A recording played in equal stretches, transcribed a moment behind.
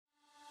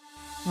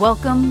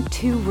Welcome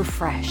to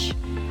Refresh,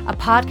 a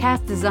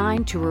podcast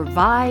designed to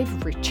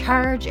revive,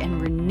 recharge,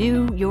 and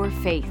renew your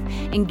faith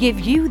and give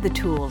you the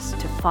tools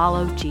to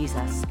follow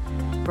Jesus.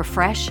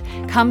 Refresh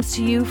comes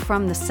to you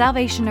from the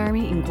Salvation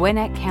Army in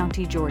Gwinnett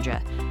County,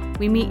 Georgia.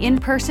 We meet in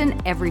person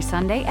every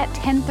Sunday at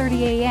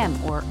 10:30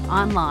 a.m. or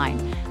online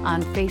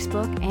on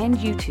Facebook and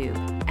YouTube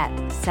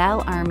at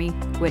Sal Army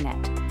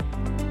Gwinnett.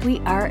 We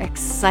are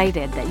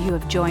excited that you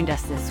have joined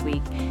us this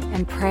week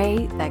and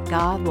pray that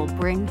God will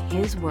bring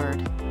His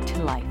Word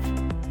to life.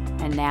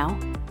 And now,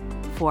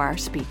 for our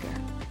speaker.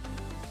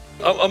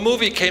 A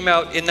movie came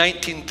out in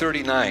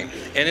 1939,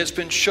 and it's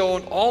been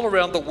shown all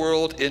around the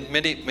world in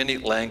many, many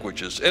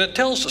languages. And it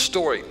tells the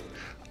story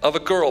of a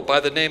girl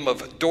by the name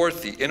of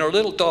Dorothy and her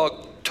little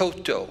dog,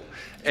 Toto.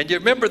 And you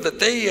remember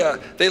that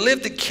they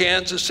lived in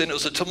Kansas, and it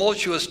was a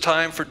tumultuous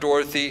time for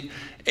Dorothy.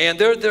 And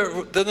then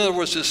there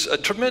was this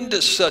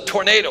tremendous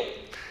tornado.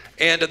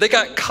 And they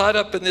got caught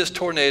up in this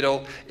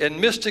tornado and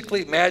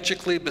mystically,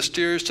 magically,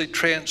 mysteriously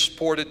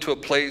transported to a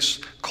place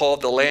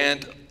called the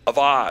Land of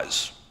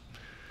Oz.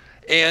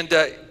 And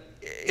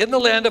in the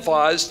Land of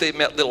Oz, they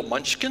met little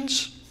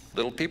munchkins,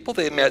 little people.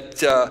 They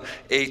met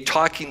a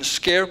talking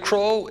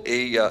scarecrow,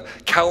 a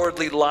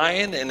cowardly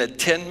lion, and a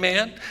tin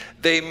man.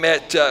 They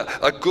met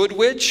a good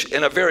witch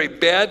and a very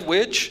bad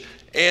witch.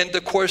 And,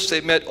 of course,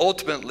 they met,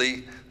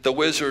 ultimately, the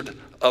Wizard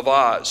of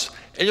Oz.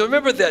 And you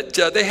remember that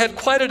they had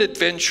quite an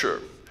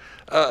adventure.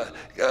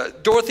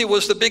 Dorothy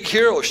was the big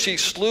hero. She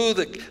slew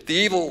the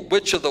evil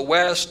witch of the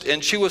West,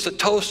 and she was the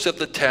toast of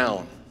the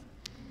town.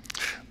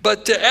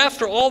 But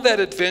after all that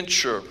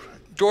adventure,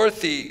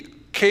 Dorothy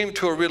came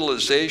to a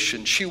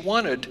realization. She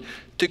wanted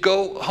to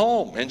go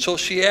home. And so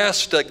she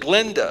asked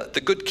Glinda,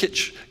 the good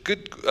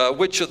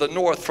witch of the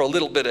North, for a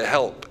little bit of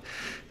help.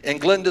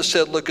 And Glinda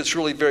said, look, it's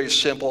really very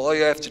simple. All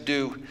you have to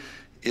do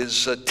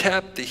is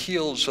tap the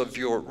heels of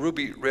your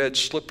ruby red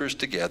slippers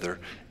together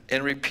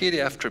and repeat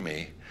after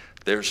me.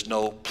 There's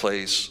no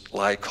place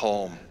like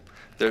home.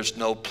 There's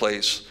no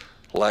place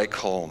like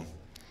home.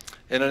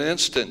 In an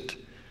instant,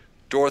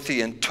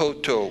 Dorothy and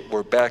Toto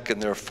were back in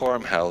their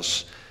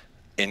farmhouse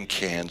in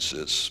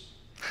Kansas.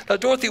 Now,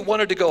 Dorothy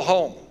wanted to go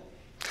home.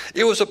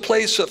 It was a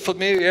place of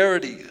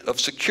familiarity, of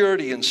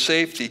security and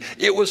safety.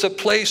 It was a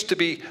place to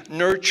be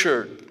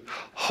nurtured.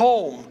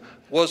 Home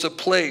was a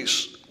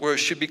place where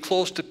she'd be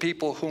close to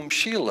people whom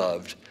she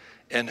loved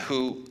and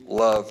who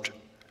loved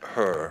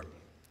her.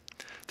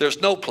 There's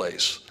no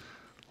place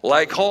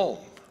like home,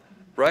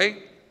 right?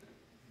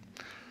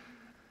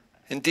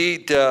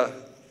 Indeed,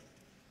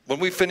 when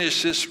we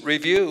finish this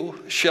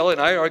review, Shelley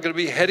and I are going to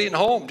be heading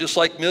home, just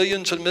like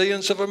millions and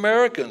millions of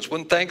Americans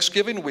when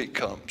Thanksgiving week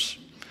comes.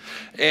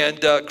 And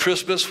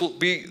Christmas will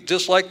be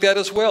just like that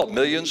as well.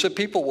 Millions of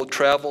people will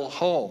travel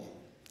home.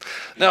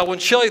 Now, when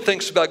Shelley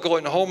thinks about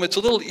going home, it's a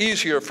little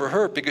easier for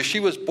her because she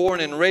was born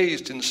and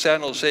raised in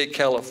San Jose,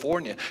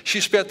 California.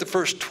 She spent the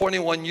first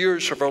 21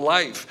 years of her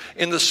life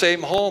in the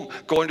same home,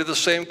 going to the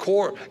same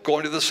corps,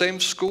 going to the same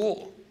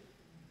school.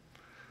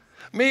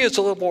 Me, it's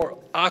a little more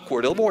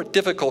awkward, a little more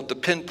difficult to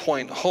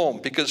pinpoint home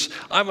because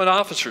I'm an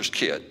officer's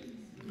kid.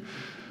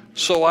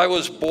 So I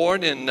was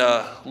born in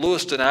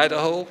Lewiston,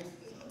 Idaho.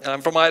 And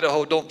I'm from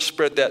Idaho. Don't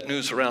spread that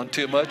news around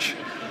too much.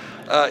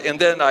 And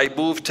then I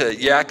moved to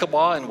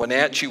Yakima and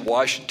Wenatchee,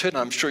 Washington.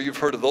 I'm sure you've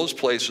heard of those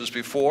places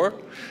before.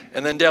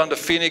 And then down to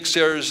Phoenix,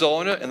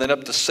 Arizona, and then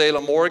up to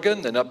Salem,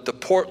 Oregon, then up to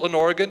Portland,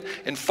 Oregon.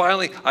 And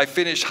finally, I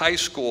finished high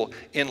school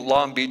in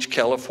Long Beach,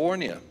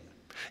 California.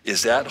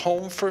 Is that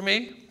home for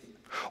me?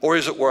 Or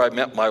is it where I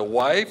met my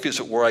wife? Is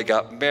it where I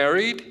got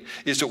married?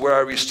 Is it where I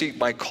received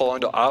my call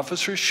into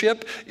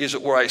officership? Is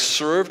it where I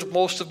served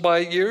most of my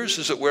years?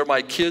 Is it where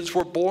my kids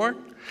were born?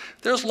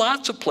 There's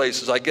lots of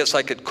places I guess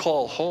I could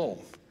call home.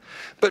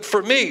 But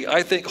for me,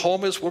 I think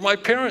home is where my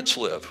parents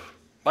live.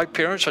 My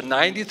parents are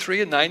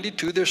 93 and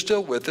 92. They're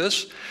still with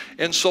us.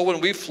 And so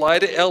when we fly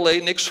to LA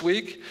next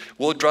week,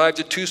 we'll drive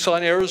to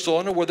Tucson,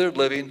 Arizona, where they're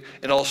living,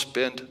 and I'll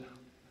spend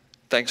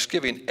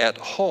Thanksgiving at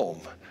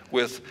home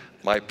with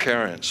my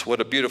parents.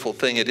 What a beautiful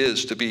thing it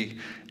is to be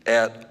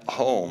at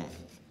home.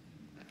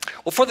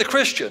 Well, for the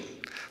Christian,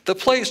 the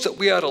place that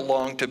we ought to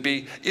long to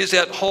be is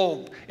at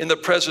home in the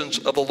presence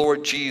of the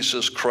Lord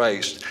Jesus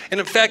Christ. And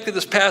in fact, in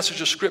this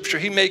passage of Scripture,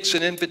 he makes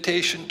an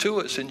invitation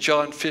to us in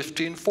John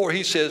 15:4.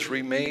 He says,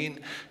 remain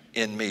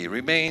in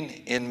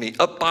me,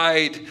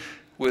 abide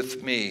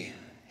with me,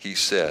 he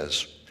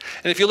says.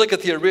 And if you look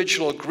at the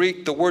original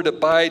Greek, the word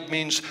abide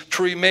means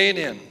to remain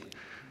in,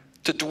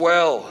 to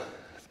dwell,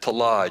 to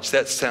lodge.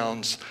 That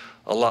sounds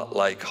a lot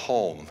like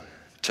home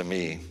to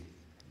me.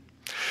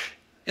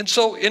 And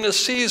so in a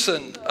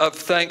season of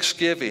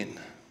Thanksgiving,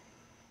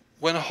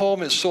 when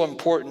home is so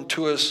important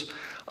to us,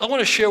 I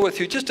want to share with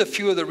you just a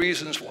few of the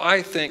reasons why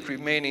I think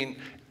remaining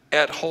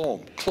at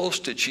home, close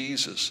to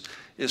Jesus,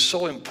 is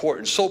so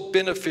important, so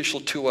beneficial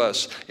to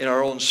us in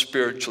our own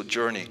spiritual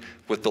journey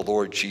with the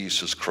Lord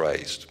Jesus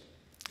Christ.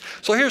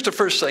 So here's the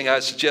first thing I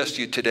suggest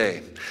to you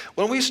today.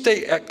 When we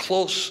stay at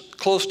close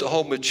to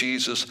home with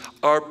Jesus,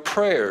 our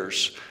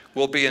prayers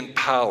will be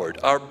empowered.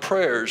 Our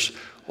prayers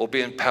will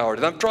be empowered.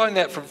 And I'm drawing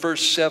that from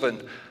verse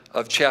 7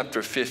 of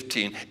chapter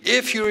 15.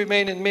 If you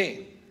remain in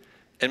me,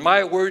 and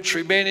my words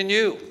remain in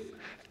you,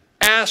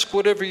 ask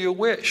whatever you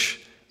wish,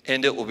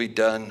 and it will be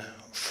done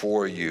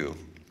for you.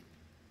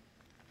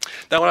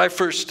 Now, when I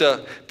first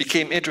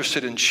became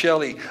interested in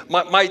Shelley,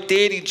 my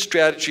dating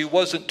strategy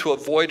wasn't to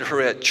avoid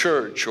her at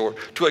church or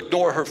to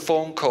ignore her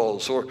phone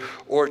calls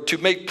or to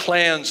make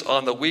plans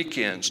on the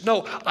weekends.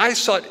 No, I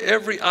sought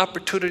every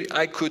opportunity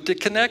I could to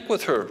connect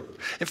with her.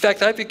 In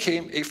fact, I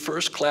became a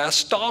first-class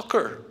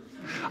stalker.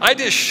 I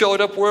just showed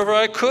up wherever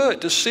I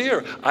could to see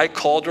her. I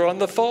called her on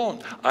the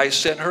phone. I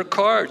sent her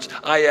cards.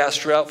 I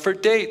asked her out for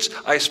dates.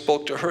 I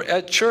spoke to her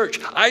at church.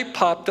 I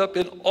popped up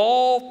in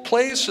all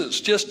places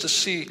just to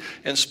see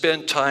and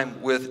spend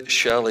time with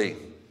Shelley.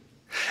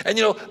 And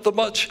you know,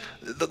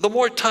 the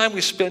more time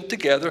we spent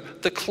together,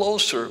 the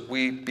closer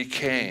we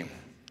became.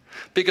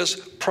 Because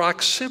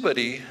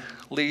proximity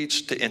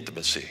leads to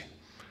intimacy.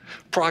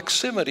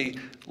 Proximity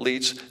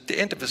leads to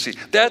intimacy.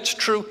 That's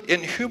true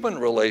in human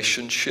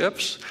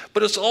relationships,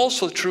 but it's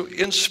also true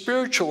in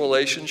spiritual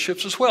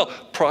relationships as well.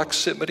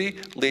 Proximity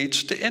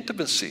leads to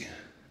intimacy.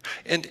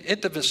 And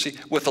intimacy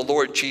with the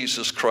Lord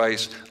Jesus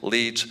Christ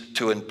leads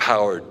to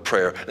empowered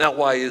prayer. Now,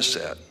 why is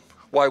that?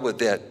 Why would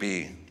that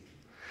be?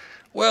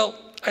 Well,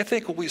 I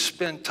think when we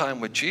spend time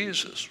with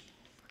Jesus,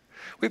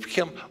 we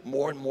become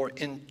more and more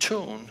in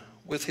tune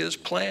with his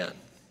plan.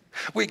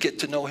 We get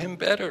to know him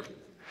better.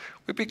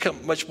 We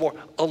become much more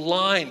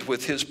aligned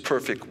with his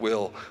perfect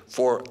will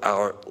for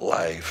our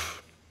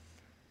life.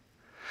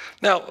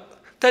 Now,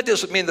 that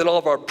doesn't mean that all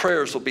of our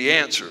prayers will be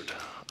answered.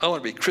 I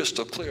want to be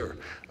crystal clear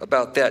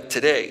about that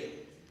today.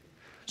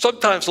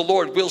 Sometimes the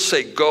Lord will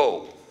say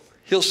go.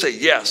 He'll say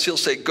yes. He'll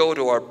say go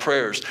to our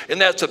prayers.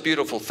 And that's a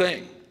beautiful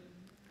thing.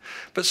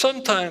 But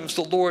sometimes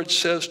the Lord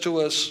says to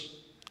us,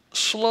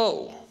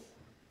 slow.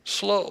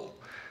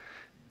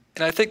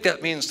 And I think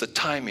that means the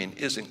timing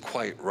isn't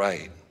quite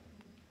right.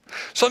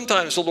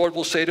 Sometimes the Lord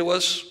will say to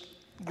us,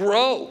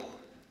 grow.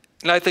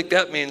 And I think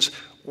that means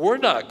we're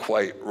not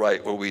quite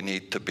right where we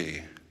need to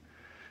be.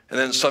 And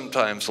then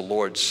sometimes the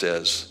Lord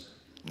says,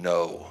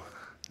 no.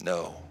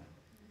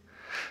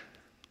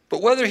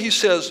 But whether he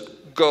says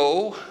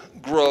go,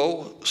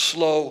 grow,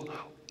 slow,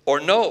 or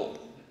no,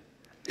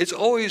 it's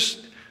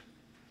always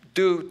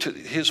due to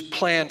his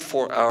plan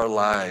for our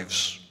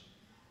lives.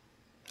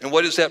 And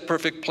what is that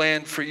perfect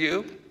plan for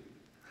you?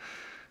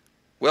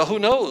 Well, who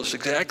knows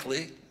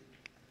exactly?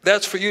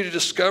 That's for you to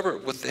discover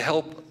with the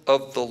help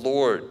of the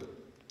Lord.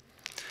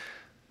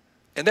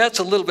 And that's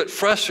a little bit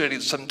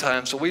frustrating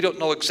sometimes, when we don't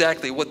know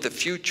exactly what the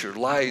future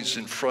lies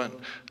in front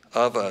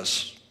of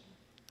us.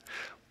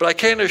 But I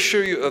can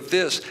assure you of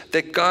this,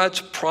 that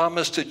God's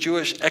promise to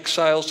Jewish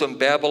exiles in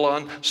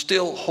Babylon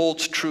still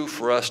holds true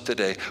for us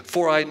today.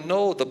 For I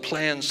know the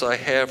plans I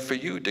have for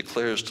you,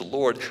 declares the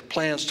Lord,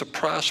 plans to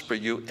prosper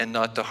you and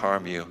not to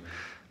harm you,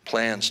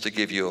 plans to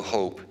give you a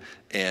hope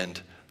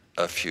and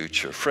a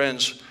future.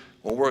 Friends,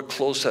 when we're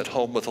close at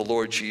home with the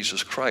Lord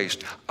Jesus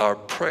Christ, our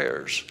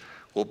prayers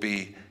will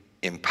be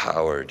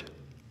empowered.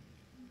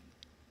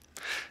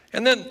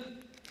 And then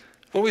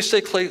when we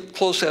stay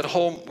close at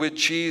home with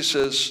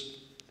Jesus,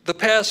 the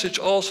passage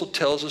also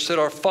tells us that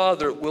our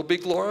Father will be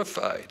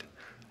glorified.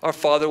 Our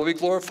Father will be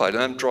glorified.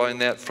 And I'm drawing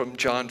that from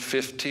John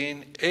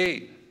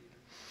 15:8.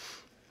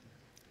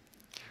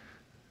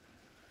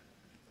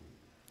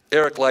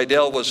 Eric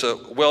Liddell was a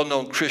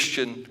well-known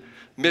Christian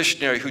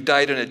missionary who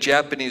died in a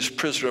Japanese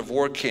prisoner of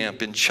war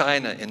camp in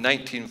China in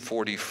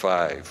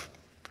 1945.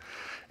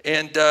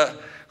 And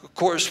of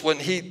course, when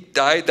he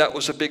died, that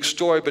was a big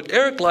story. But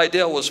Eric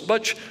Liddell was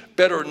much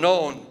better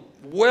known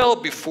well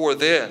before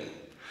then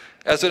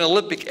as an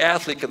Olympic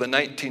athlete in the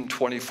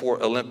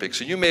 1924 Olympics.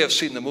 And you may have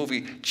seen the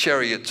movie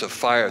Chariots of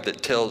Fire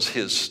that tells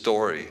his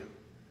story.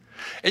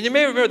 And you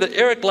may remember that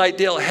Eric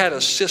Liddell had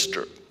a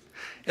sister.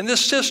 And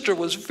this sister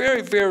was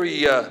very,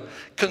 very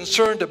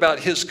concerned about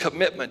his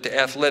commitment to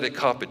athletic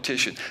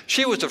competition.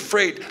 She was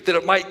afraid that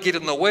it might get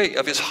in the way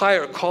of his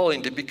higher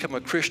calling to become a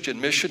Christian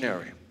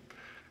missionary.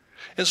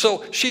 And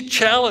so she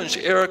challenged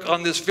Eric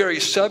on this very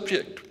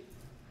subject.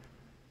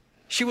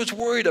 She was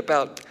worried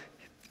about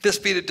this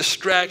being a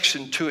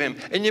distraction to him.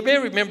 And you may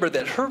remember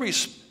that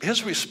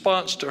his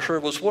response to her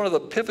was one of the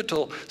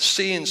pivotal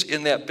scenes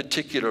in that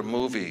particular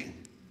movie.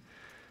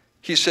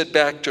 He said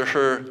back to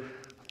her,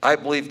 I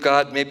believe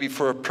God made me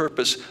for a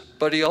purpose,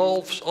 but he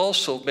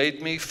also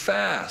made me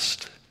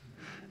fast.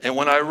 And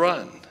when I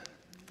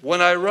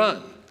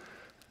run,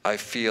 I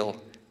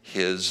feel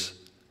his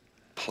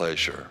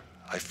pleasure.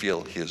 I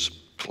feel his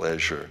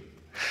pleasure.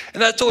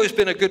 And that's always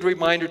been a good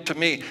reminder to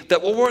me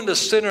that when we're in the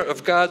center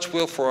of God's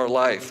will for our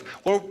life,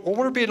 when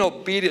we're being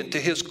obedient to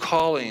his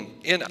calling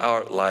in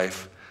our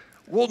life,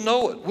 we'll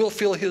know it. We'll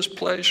feel his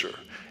pleasure.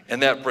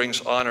 And that brings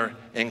honor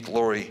and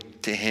glory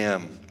to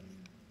him.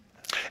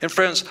 And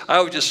friends,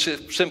 I would just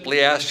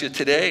simply ask you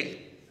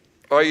today,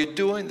 are you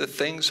doing the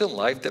things in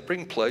life that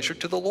bring pleasure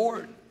to the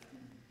Lord?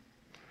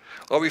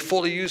 Are we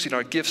fully using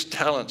our gifts,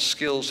 talents,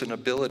 skills, and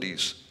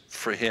abilities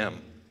for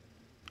him?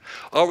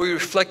 Are we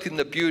reflecting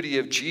the beauty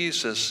of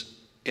Jesus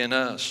in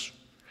us?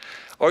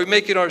 Are we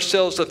making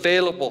ourselves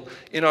available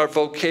in our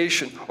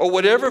vocation, or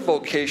whatever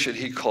vocation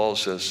he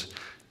calls us,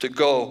 to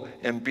go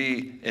and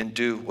be and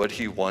do what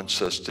he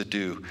wants us to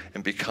do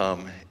and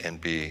become and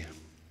be?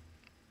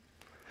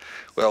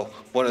 Well,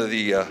 one of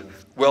the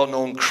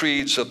well-known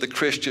creeds of the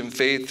Christian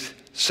faith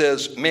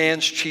says,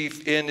 man's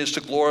chief end is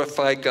to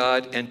glorify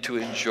God and to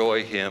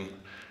enjoy him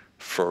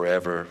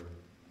forever.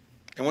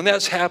 And when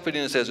that's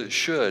happening as it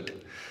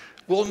should,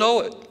 we'll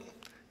know it,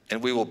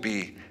 and we will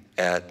be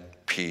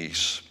at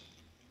peace.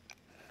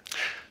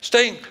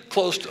 Staying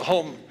close to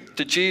home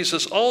to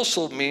Jesus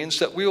also means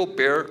that we will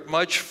bear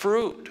much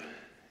fruit.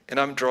 And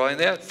I'm drawing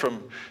that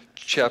from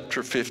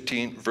chapter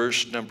 15,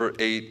 verse number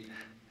 8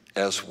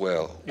 as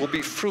well. We'll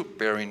be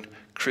fruit-bearing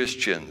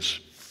Christians.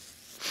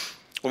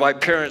 When my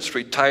parents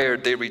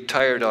retired, they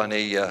retired on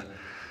a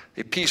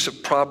piece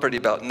of property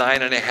about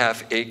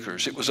 9.5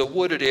 acres. It was a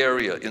wooded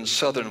area in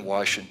southern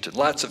Washington,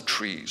 lots of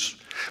trees.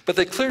 But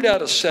they cleared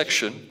out a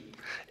section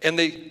and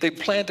they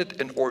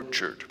planted an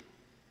orchard,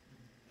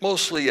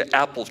 mostly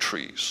apple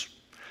trees.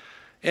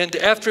 And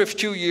after a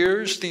few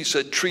years, these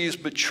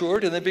trees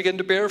matured and they began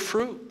to bear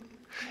fruit.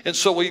 And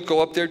so we'd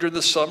go up there during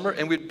the summer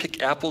and we'd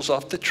pick apples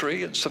off the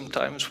tree, and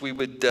sometimes we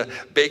would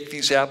bake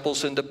these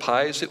apples into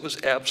pies. It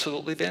was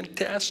absolutely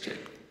fantastic.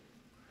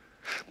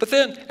 But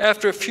then,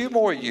 after a few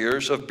more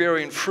years of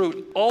bearing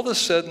fruit, all of a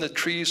sudden the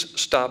trees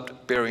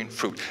stopped bearing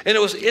fruit. And it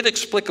was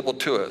inexplicable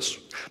to us,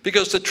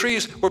 because the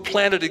trees were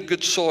planted in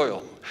good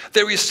soil.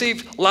 They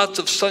received lots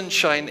of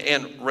sunshine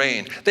and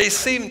rain. They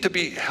seemed to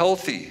be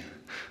healthy,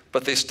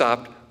 but they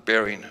stopped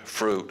bearing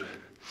fruit.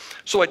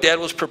 So my dad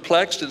was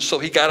perplexed, and so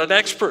he got an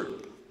expert.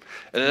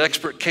 And an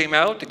expert came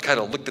out and kind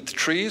of looked at the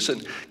trees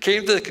and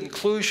came to the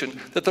conclusion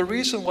that the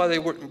reason why they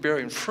weren't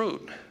bearing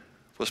fruit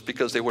was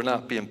because they were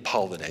not being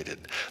pollinated.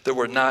 There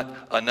were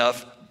not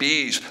enough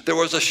bees. There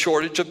was a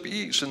shortage of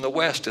bees in the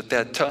West at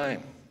that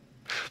time.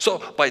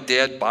 So my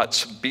dad bought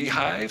some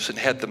beehives and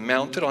had them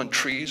mounted on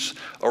trees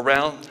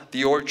around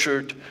the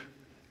orchard.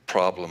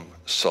 Problem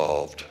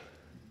solved.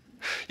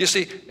 You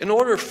see, in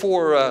order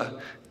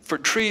for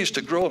trees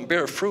to grow and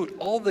bear fruit,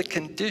 all the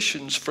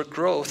conditions for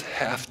growth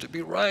have to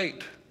be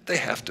right. They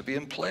have to be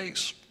in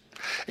place.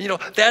 And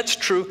that's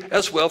true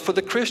as well for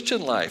the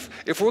Christian life.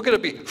 If we're going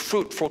to be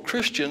fruitful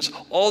Christians,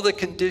 all the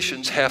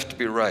conditions have to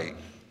be right.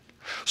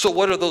 So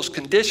what are those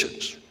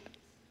conditions?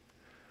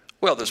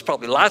 Well, there's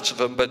probably lots of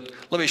them, but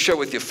let me share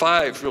with you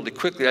 5 really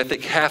quickly I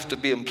think have to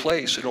be in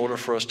place in order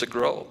for us to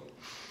grow.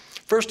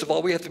 First of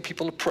all, we have to be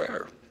people of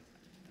prayer.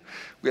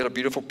 We had a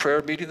beautiful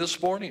prayer meeting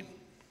this morning.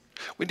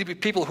 We need to be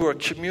people who are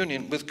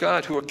communing with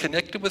God, who are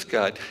connected with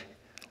God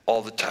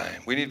all the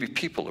time. We need to be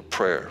people of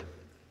prayer.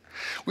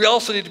 We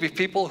also need to be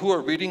people who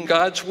are reading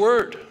God's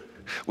Word.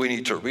 We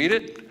need to read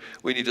it,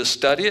 we need to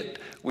study it,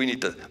 we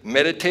need to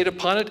meditate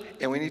upon it,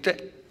 and we need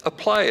to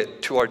apply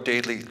it to our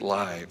daily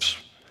lives.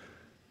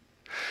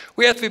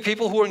 We have to be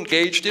people who are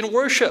engaged in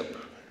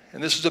worship.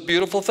 And this is a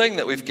beautiful thing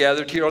that we've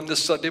gathered here on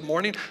this Sunday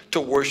morning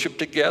to worship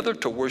together,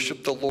 to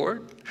worship the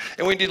Lord.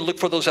 And we need to look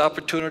for those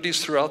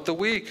opportunities throughout the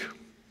week.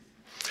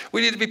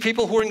 We need to be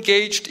people who are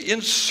engaged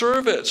in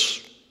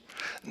service.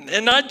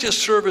 And not just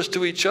service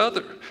to each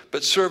other,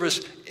 but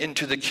service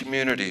into the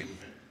community.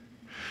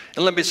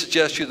 And let me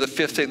suggest to you the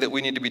 5th thing that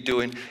we need to be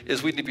doing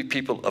is we need to be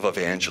people of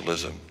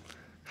evangelism.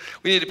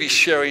 We need to be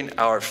sharing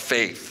our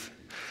faith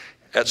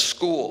at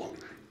school,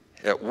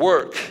 at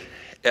work,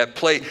 at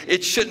play.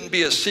 It shouldn't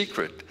be a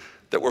secret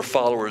that we're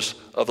followers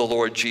of the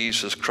Lord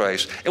Jesus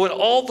Christ. And when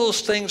all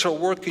those things are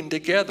working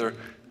together,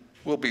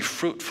 we'll be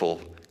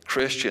fruitful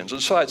Christians.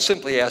 And so I'd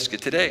simply ask you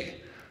today,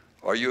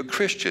 are you a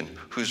Christian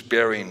who's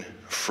bearing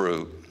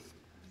fruit?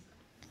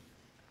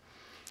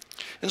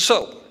 And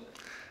so,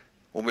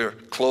 when we're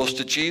close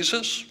to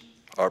Jesus,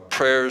 our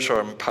prayers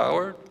are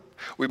empowered,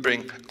 we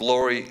bring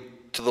glory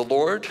to the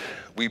Lord,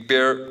 we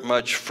bear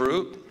much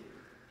fruit.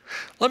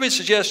 Let me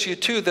suggest to you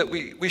too that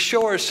we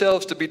show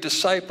ourselves to be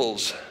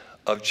disciples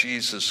of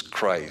Jesus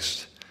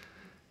Christ.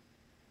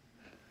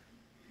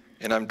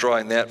 And I'm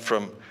drawing that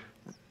from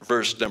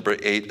verse number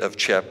 8 of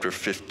chapter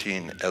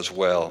 15 as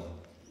well.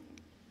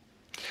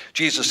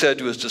 Jesus said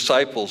to his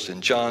disciples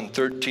in John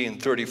 13,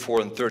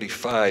 34 and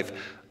 35,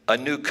 "A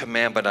new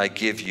commandment I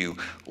give you,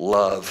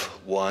 love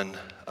one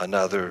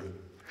another.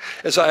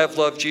 As I have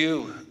loved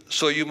you,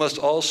 so you must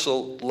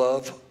also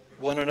love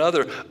one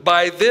another.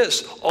 By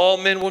this, all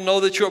men will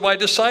know that you are my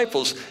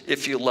disciples,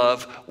 if you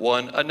love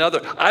one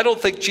another." I don't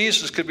think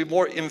Jesus could be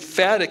more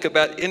emphatic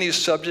about any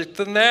subject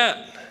than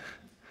that.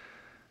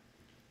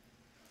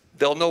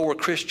 They'll know we're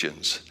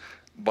Christians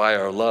by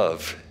our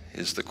love,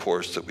 is the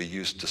chorus that we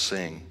used to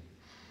sing.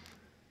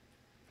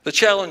 The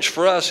challenge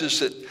for us is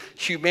that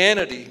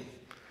humanity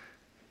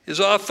is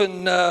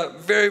often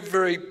very,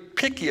 very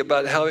picky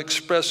about how it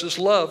expresses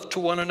love to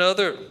one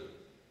another.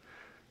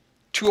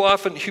 Too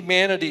often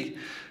humanity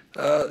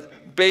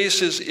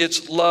bases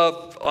its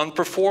love on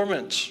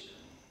performance.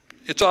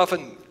 It's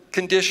often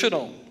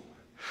conditional.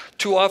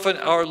 Too often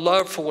our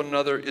love for one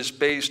another is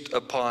based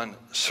upon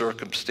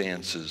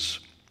circumstances.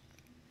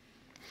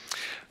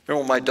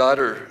 Remember when my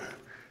daughter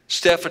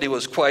Stephanie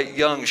was quite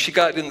young. She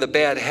got in the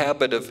bad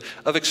habit of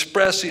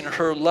expressing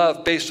her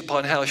love based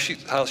upon how she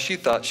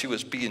thought she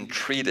was being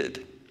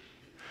treated.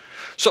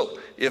 So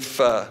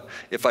if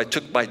I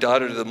took my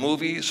daughter to the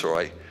movies, or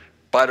I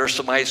bought her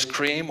some ice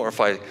cream, or if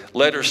I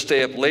let her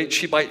stay up late,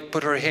 she might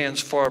put her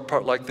hands far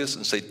apart like this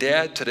and say,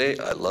 "Dad, today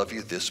I love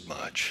you this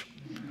much."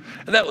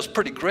 And that was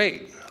pretty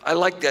great. I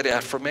liked that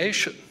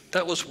affirmation.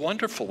 That was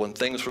wonderful when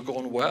things were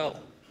going well.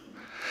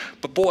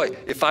 But boy,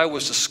 if I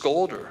was to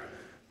scold her,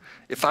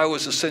 if I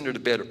was to send her to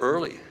bed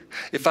early,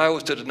 if I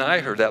was to deny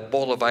her that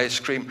bowl of ice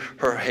cream,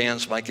 her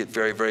hands might get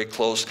very, very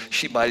close.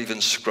 She might even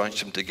scrunch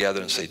them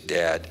together and say,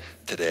 "Dad,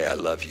 today I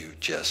love you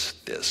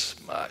just this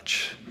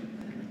much."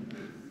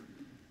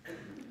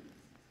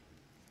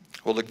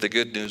 Well, look, the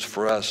good news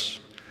for us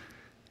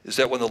is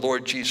that when the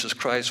Lord Jesus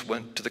Christ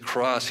went to the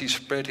cross, he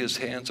spread his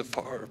hands as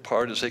far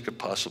apart as they could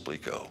possibly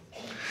go.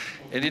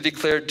 And he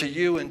declared to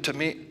you and to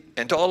me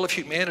and to all of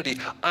humanity,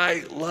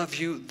 "I love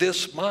you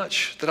this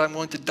much that I'm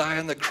going to die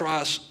on the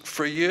cross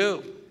for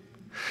you."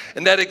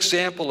 And that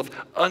example of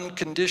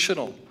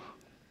unconditional,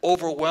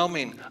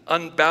 overwhelming,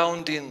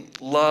 unbounding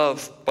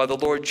love by the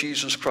Lord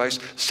Jesus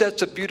Christ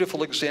sets a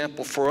beautiful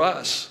example for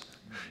us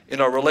in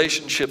our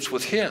relationships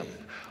with him,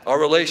 our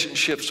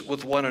relationships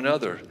with one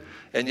another,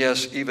 and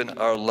yes, even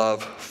our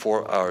love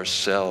for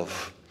ourselves.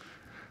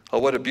 Oh,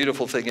 what a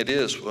beautiful thing it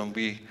is when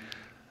we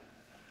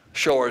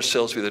show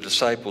ourselves to be the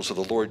disciples of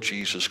the Lord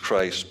Jesus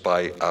Christ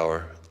by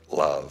our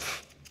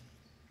love.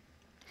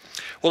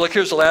 Well, look,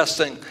 here's the last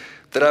thing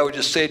that I would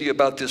just say to you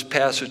about this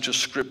passage of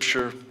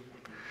Scripture.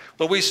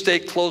 When we stay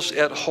close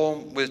at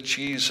home with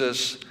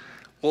Jesus,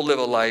 we'll live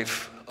a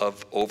life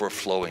of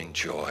overflowing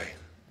joy.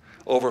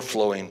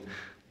 Overflowing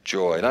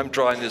joy. And I'm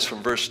drawing this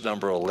from verse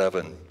number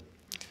 11.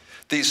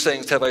 "These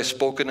things have I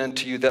spoken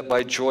unto you, that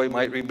my joy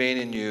might remain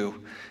in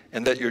you,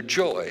 and that your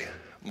joy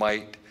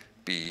might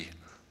be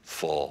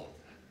full."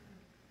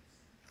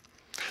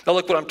 Now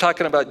look, when I'm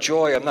talking about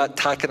joy, I'm not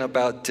talking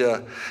about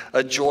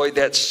a joy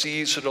that's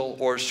seasonal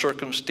or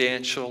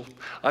circumstantial.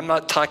 I'm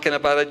not talking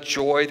about a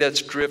joy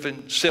that's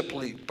driven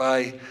simply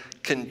by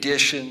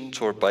conditions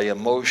or by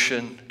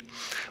emotion.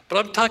 But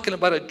I'm talking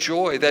about a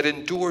joy that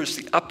endures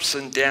the ups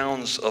and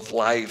downs of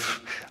life.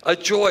 A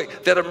joy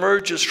that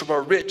emerges from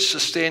a rich,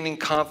 sustaining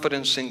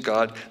confidence in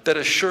God that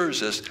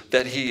assures us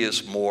that he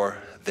is more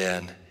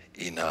than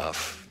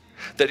enough,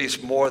 that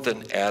he's more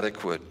than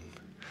adequate,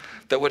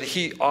 that what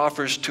he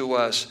offers to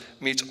us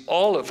meets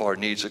all of our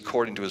needs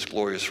according to his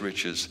glorious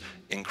riches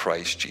in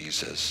Christ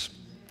Jesus.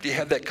 Do you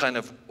have that kind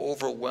of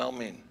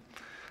overwhelming,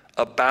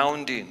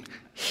 abounding,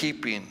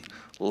 heaping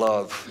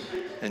love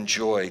and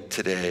joy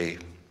today?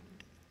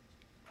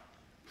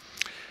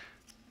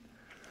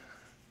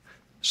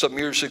 Some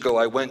years ago,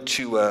 I went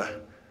to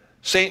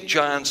St.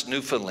 John's,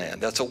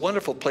 Newfoundland. That's a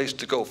wonderful place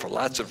to go for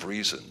lots of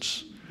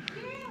reasons.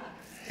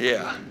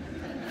 Yeah.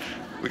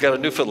 We got a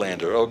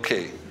Newfoundlander,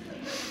 okay.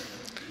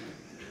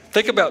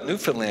 Think about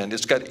Newfoundland.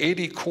 It's got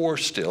 80 Corps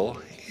still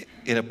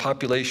in a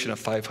population of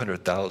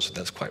 500,000.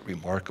 That's quite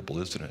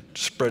remarkable, isn't it?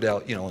 Spread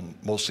out, in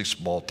mostly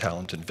small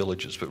towns and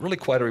villages, but really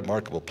quite a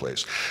remarkable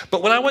place.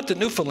 But when I went to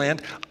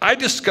Newfoundland, I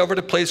discovered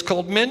a place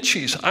called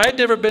Menchie's. I'd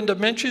never been to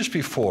Menchie's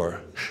before.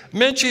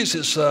 Menchie's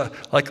is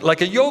like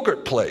a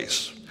yogurt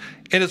place.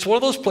 And it's one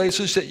of those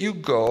places that you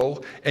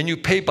go and you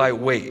pay by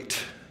weight.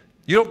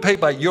 You don't pay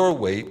by your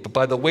weight, but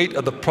by the weight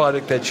of the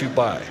product that you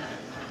buy.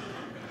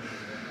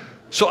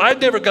 So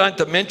I'd never gone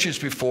to Menchie's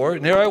before,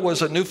 and there I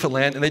was in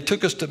Newfoundland, and they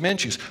took us to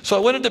Menchie's. So I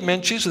went into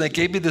Menchie's, and they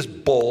gave me this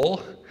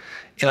bowl,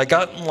 and I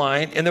got in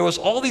line, and there was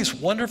all these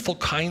wonderful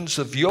kinds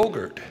of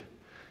yogurt.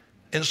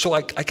 And so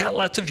I got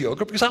lots of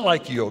yogurt, because I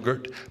like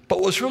yogurt, but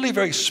what was really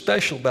very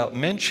special about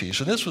Menchie's,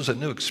 and this was a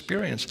new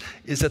experience,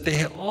 is that they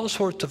had all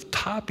sorts of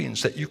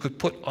toppings that you could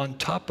put on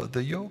top of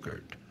the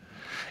yogurt.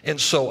 And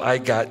so I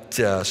got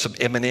some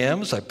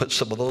M&Ms, I put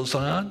some of those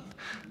on.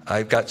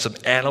 I've got some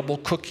animal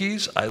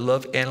cookies. I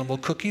love animal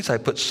cookies. I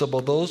put some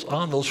of those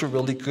on. Those were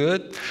really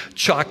good.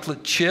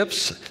 Chocolate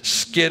chips,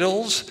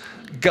 Skittles,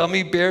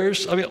 gummy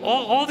bears. I mean,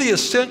 all the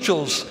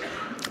essentials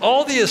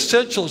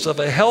of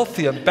a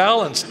healthy and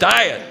balanced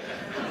diet.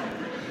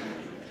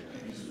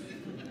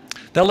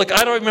 Now look,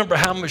 I don't remember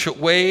how much it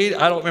weighed.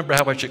 I don't remember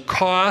how much it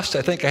cost.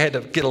 I think I had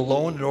to get a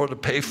loan in order to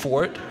pay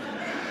for it.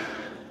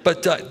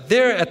 But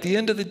there at the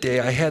end of the day,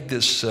 I had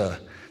this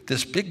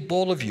big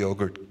bowl of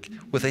yogurt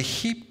with a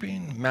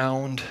heaping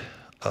mound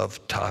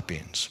of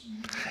toppings.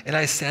 And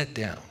I sat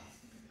down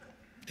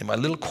in my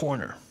little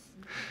corner,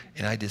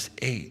 and I just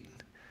ate,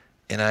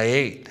 and I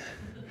ate,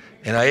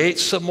 and I ate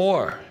some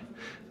more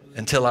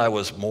until I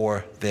was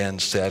more than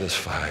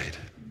satisfied.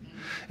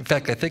 In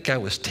fact, I think I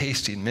was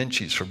tasting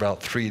Menchie's for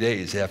about 3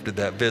 days after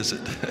that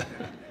visit.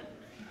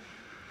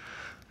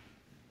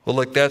 Well,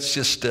 look, that's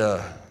just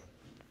a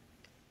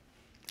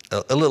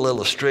little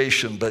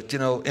illustration, but,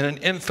 in an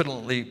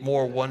infinitely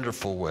more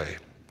wonderful way,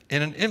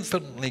 in an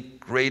infinitely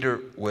greater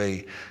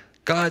way,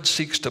 God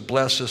seeks to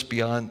bless us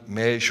beyond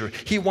measure.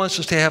 He wants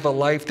us to have a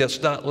life that's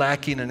not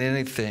lacking in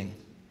anything,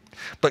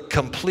 but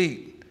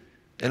complete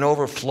and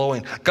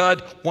overflowing.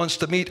 God wants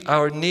to meet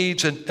our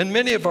needs and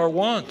many of our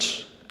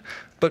wants,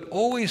 but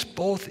always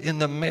both in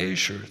the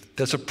measure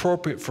that's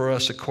appropriate for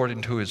us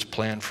according to his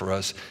plan for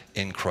us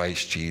in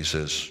Christ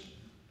Jesus.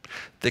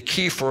 The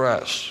key for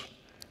us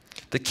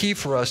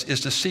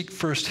is to seek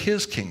first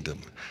his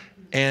kingdom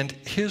and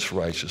his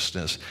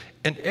righteousness,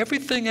 and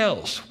everything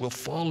else will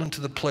fall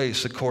into the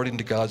place according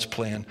to God's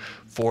plan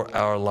for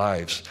our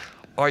lives.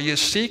 Are you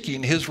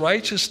seeking his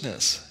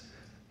righteousness?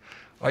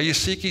 Are you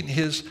seeking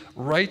his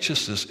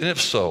righteousness? And if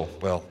so,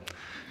 well,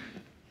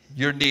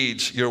 your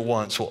needs, your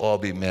wants will all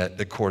be met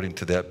according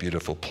to that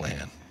beautiful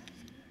plan.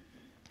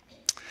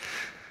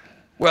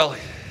 Well,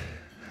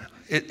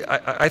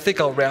 I think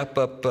I'll wrap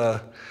up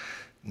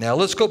now.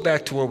 Let's go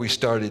back to where we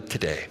started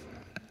today.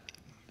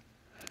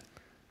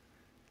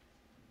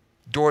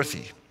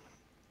 Dorothy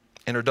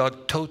and her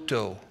dog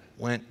Toto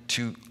went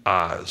to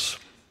Oz.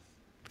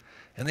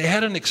 And they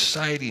had an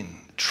exciting,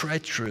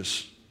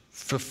 treacherous,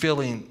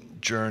 fulfilling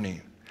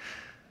journey.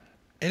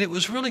 And it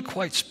was really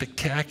quite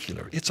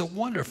spectacular. It's a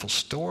wonderful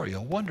story,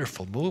 a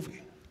wonderful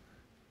movie.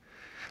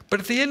 But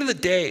at the end of the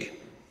day,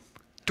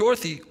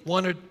 Dorothy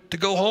wanted to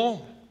go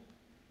home.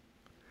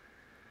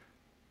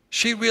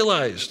 She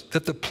realized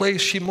that the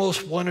place she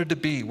most wanted to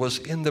be was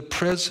in the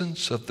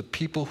presence of the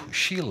people who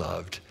she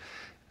loved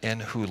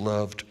and who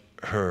loved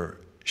her.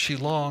 She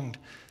longed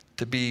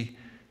to be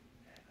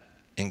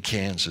in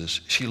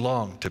Kansas. She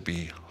longed to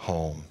be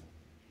home.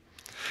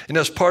 And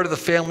as part of the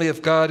family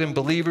of God and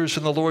believers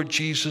in the Lord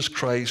Jesus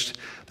Christ,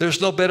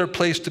 there's no better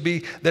place to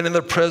be than in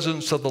the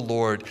presence of the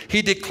Lord.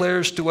 He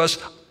declares to us,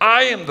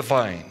 I am the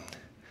vine.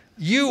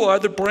 You are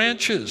the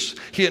branches.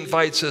 He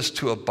invites us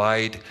to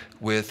abide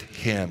with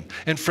him.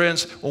 And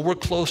friends, when we're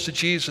close to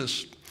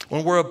Jesus,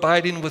 when we're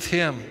abiding with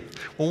him,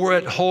 when we're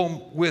at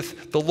home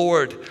with the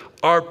Lord,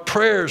 our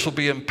prayers will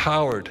be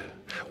empowered.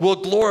 We'll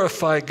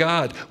glorify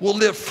God. We'll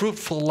live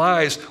fruitful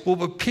lives. We'll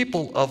be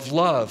people of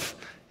love,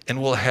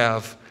 and we'll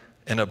have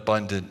an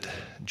abundant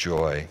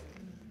joy.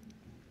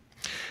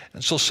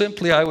 And so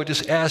simply, I would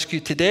just ask you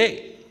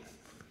today,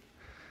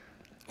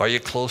 are you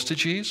close to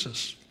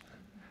Jesus?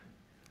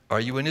 Are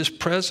you in his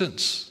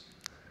presence?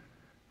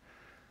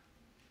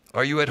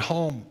 Are you at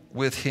home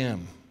with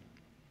him?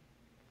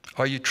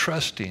 Are you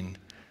trusting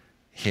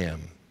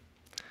him?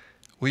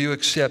 Will you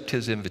accept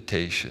his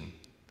invitation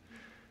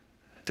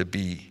to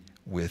be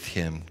with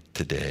him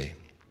today?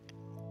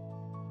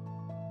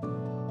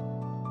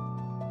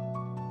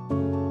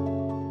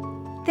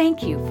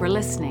 Thank you for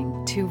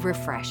listening to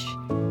Refresh.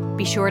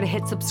 Be sure to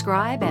hit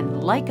subscribe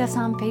and like us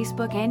on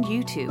Facebook and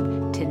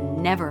YouTube to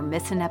never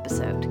miss an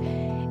episode.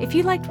 If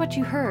you liked what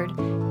you heard,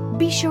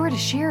 be sure to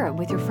share it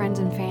with your friends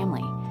and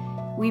family.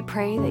 We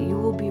pray that you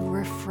will be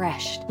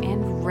refreshed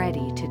and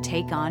ready to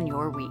take on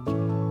your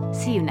week.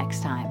 See you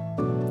next time.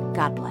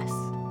 God bless.